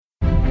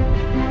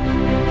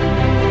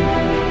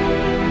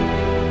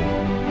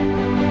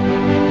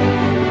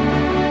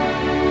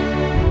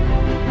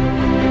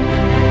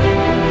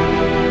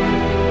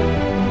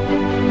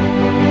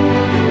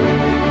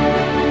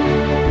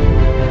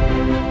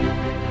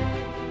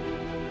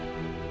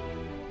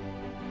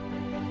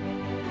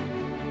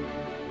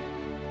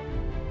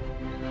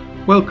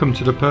Welcome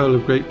to the Pearl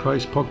of Great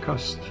Price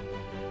podcast.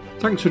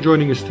 Thanks for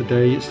joining us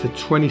today. It's the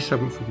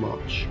 27th of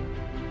March.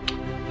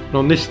 And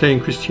on this day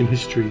in Christian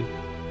history,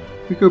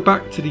 we go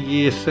back to the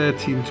year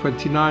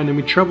 1329 and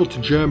we travel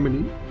to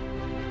Germany,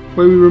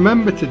 where we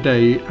remember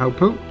today how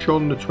Pope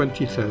John the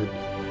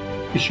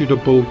 23rd issued a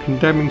bull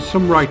condemning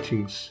some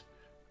writings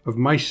of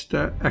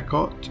Meister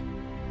Eckhart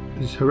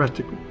as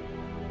heretical.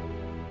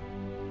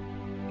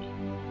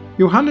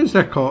 Johannes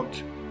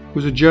Eckhart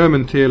was a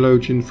German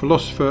theologian,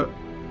 philosopher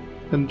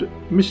and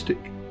mystic,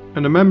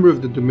 and a member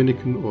of the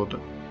Dominican order.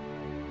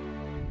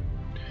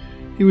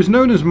 He was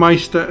known as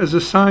Meister as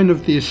a sign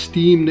of the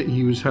esteem that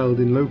he was held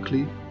in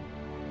locally,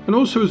 and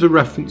also as a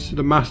reference to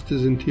the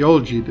masters in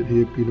theology that he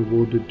had been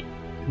awarded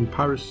in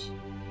Paris.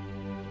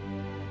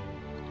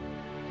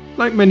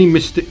 Like many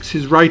mystics,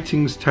 his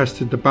writings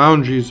tested the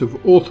boundaries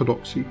of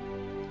orthodoxy,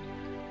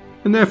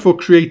 and therefore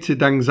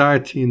created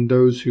anxiety in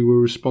those who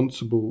were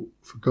responsible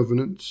for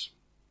governance.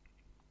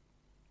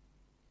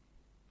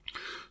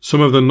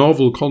 Some of the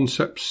novel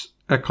concepts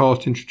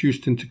Eckhart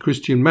introduced into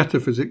Christian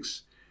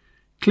metaphysics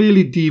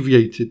clearly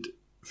deviated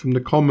from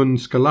the common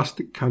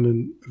scholastic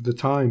canon of the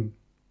time.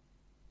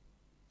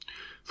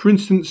 For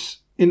instance,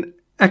 in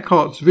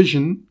Eckhart's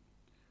vision,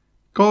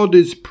 God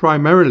is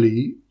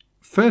primarily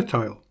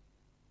fertile.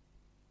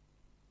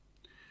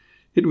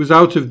 It was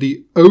out of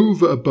the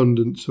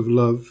overabundance of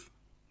love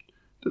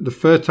that the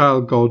fertile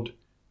God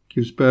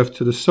gives birth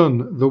to the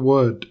Son, the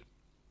Word.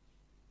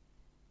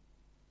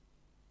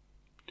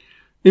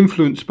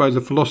 Influenced by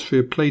the philosophy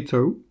of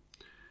Plato,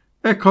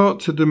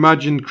 Eckhart had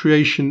imagined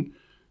creation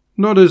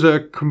not as a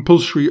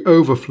compulsory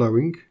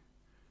overflowing,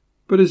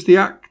 but as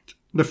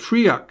the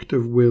free act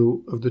of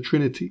will of the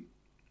Trinity.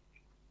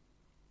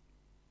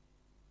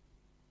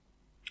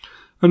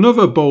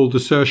 Another bold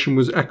assertion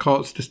was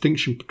Eckhart's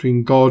distinction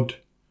between God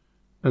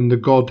and the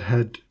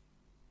Godhead.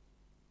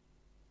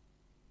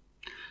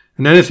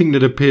 And anything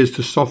that appears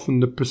to soften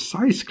the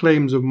precise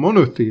claims of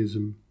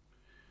monotheism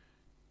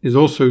is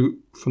also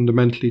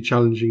fundamentally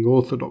challenging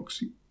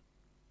orthodoxy.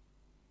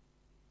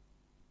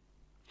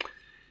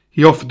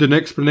 He offered an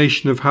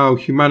explanation of how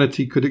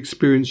humanity could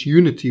experience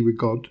unity with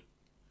God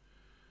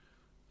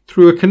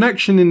through a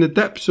connection in the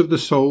depths of the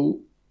soul,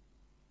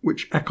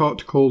 which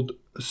Eckhart called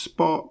a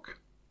spark.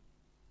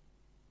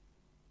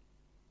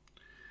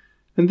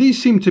 And these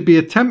seem to be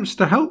attempts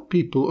to help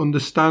people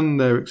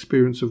understand their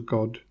experience of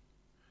God,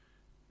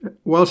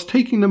 whilst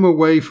taking them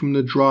away from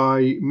the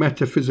dry,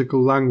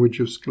 metaphysical language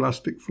of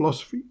scholastic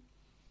philosophy.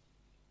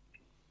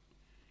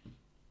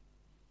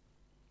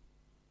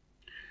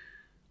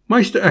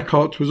 Meister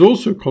Eckhart was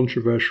also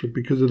controversial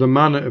because of the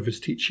manner of his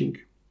teaching.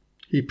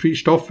 He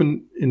preached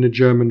often in the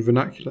German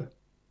vernacular,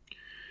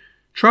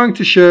 trying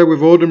to share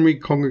with ordinary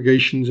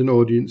congregations and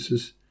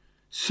audiences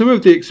some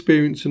of the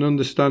experience and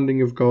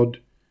understanding of God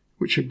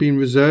which had been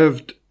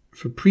reserved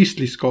for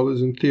priestly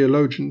scholars and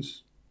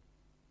theologians.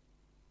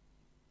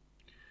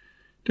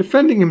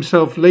 Defending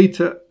himself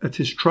later at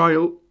his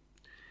trial,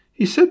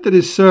 he said that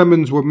his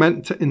sermons were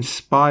meant to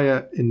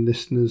inspire in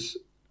listeners,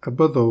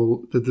 above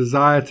all, the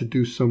desire to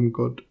do some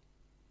good.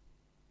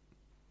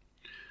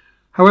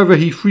 However,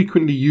 he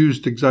frequently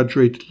used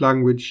exaggerated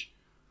language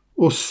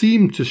or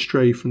seemed to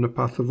stray from the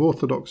path of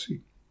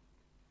orthodoxy.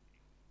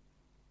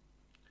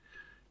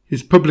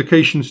 His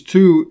publications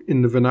too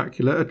in the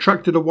vernacular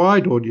attracted a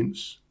wide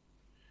audience,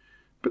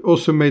 but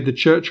also made the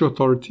church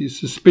authorities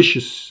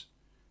suspicious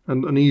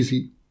and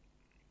uneasy.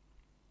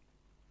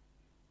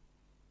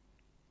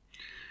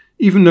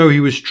 Even though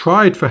he was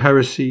tried for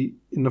heresy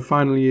in the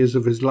final years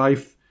of his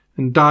life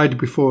and died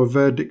before a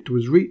verdict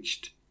was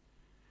reached,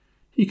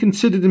 he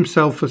considered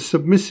himself a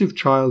submissive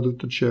child of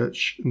the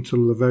church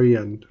until the very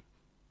end.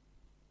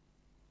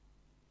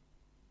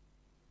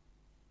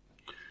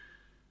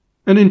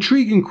 An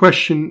intriguing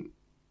question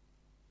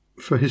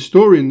for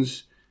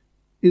historians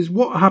is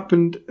what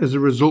happened as a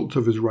result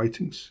of his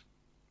writings.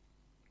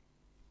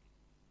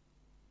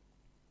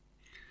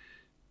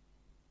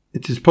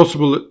 It is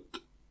possible that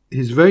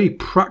his very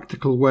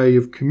practical way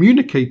of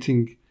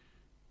communicating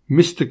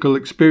mystical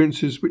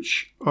experiences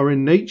which are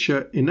in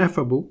nature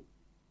ineffable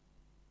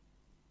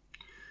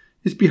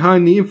is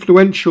behind the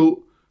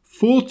influential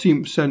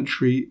 14th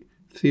century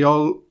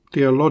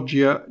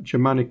Theologia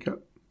Germanica,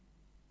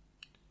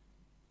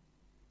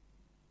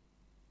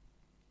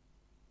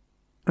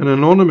 an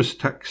anonymous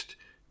text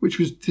which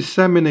was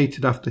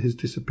disseminated after his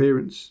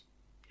disappearance,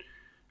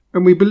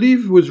 and we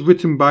believe was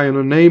written by an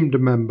unnamed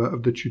member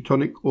of the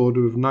Teutonic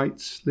Order of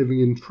Knights living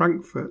in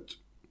Frankfurt.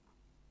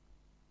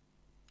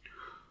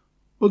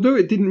 Although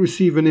it didn't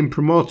receive an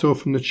imprimatur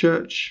from the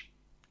church,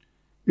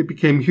 it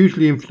became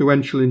hugely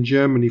influential in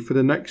Germany for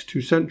the next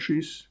 2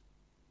 centuries,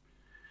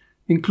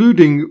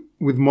 including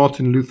with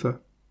Martin Luther,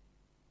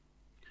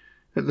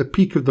 at the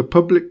peak of the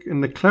public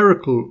and the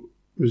clerical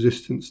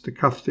resistance to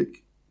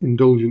Catholic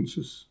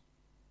indulgences.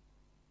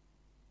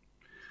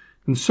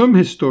 And some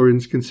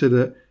historians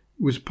consider it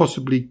was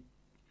possibly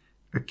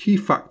a key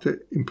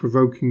factor in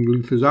provoking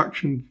Luther's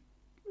action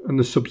and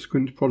the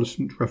subsequent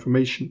Protestant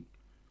Reformation.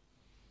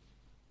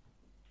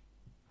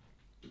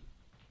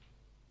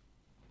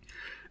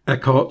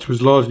 Eckhart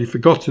was largely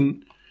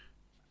forgotten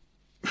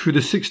through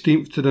the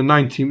 16th to the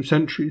 19th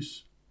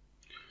centuries,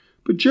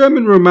 but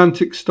German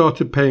romantics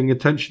started paying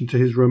attention to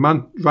his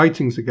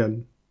writings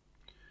again.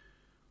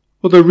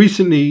 Although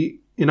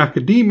recently in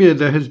academia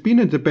there has been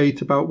a debate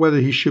about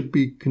whether he should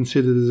be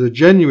considered as a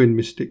genuine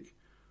mystic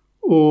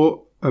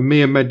or a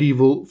mere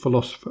medieval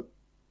philosopher.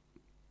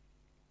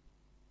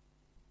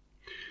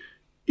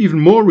 Even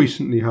more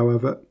recently,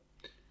 however,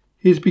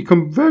 he has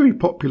become very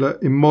popular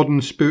in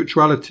modern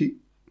spirituality,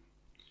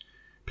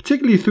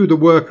 particularly through the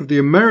work of the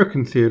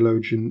American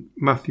theologian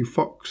Matthew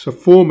Fox, a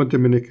former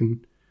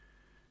Dominican,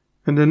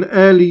 and an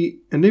early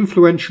and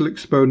influential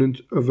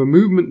exponent of a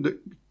movement that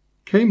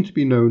came to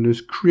be known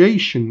as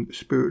creation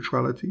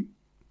spirituality.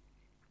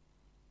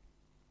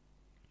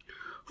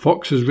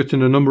 Fox has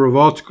written a number of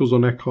articles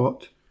on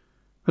Eckhart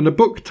and a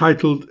book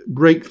titled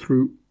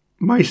Breakthrough,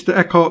 Meister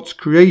Eckhart's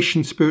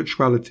Creation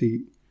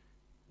Spirituality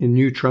in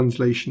New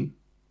Translation.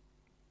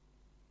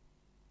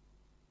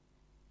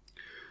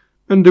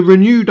 And the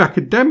renewed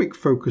academic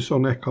focus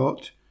on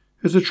Eckhart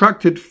has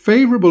attracted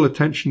favourable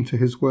attention to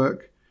his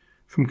work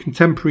from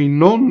contemporary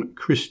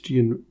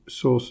non-Christian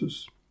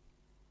sources.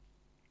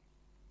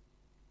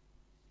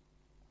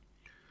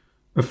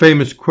 A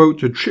famous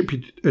quote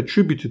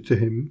attributed to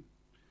him,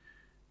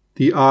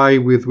 "The eye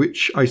with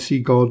which I see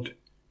God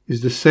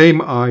is the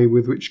same eye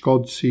with which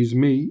God sees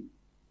me,"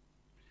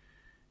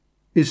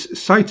 is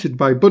cited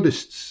by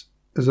Buddhists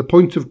as a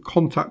point of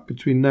contact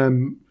between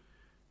them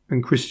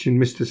and Christian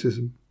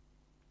mysticism.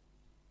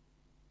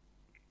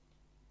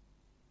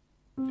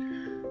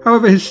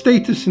 However, his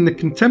status in the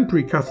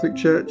contemporary Catholic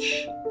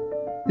Church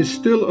is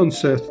still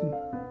uncertain.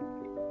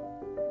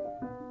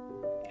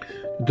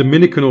 The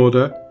Dominican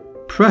order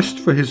pressed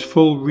for his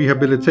full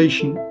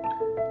rehabilitation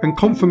and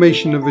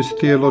confirmation of his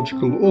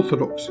theological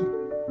orthodoxy.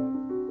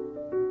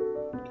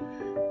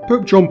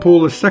 Pope John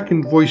Paul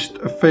II voiced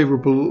a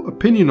favourable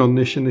opinion on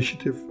this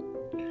initiative,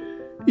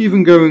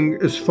 even going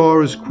as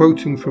far as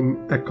quoting from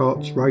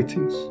Eckhart's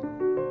writings.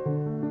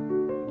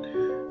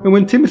 And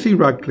when Timothy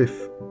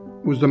Radcliffe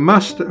was the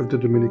master of the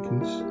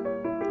Dominicans,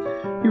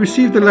 he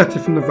received a letter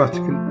from the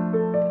Vatican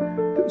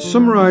that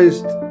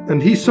summarised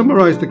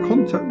the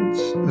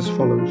contents as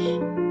follows.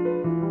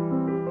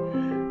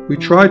 "We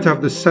tried to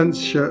have the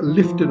censure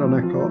lifted on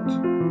Eckhart,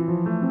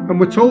 and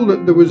were told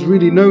that there was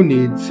really no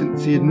need,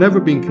 since he had never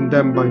been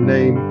condemned by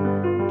name,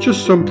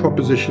 just some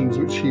propositions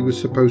which he was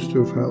supposed to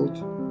have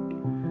held.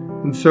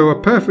 And so we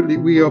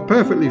are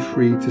perfectly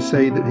free to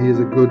say that he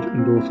is a good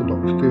and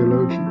orthodox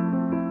theologian."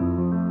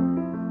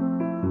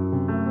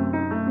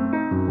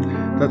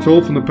 That's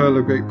all from the Pearl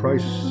of Great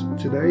Price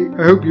today.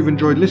 I hope you've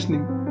enjoyed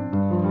listening.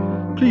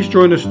 Please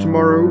join us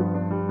tomorrow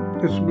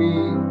if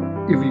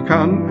you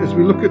can, as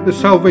we look at the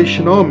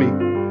Salvation Army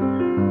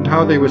and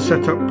how they were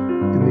set up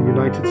in the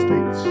United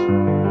States.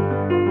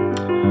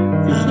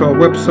 Visit our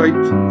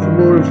website for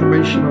more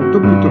information on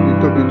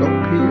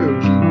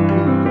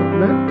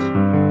www.pogp.net.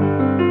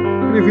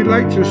 And if you'd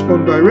like to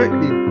respond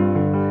directly,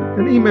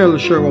 then email the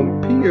show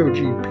on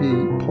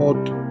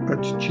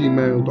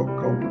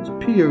pogppod@gmail.com. That's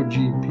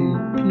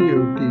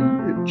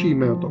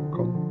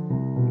pogppod@gmail.com.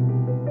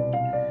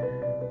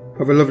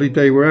 Have a lovely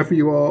day wherever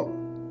you are,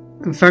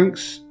 and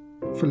thanks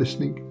for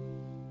listening.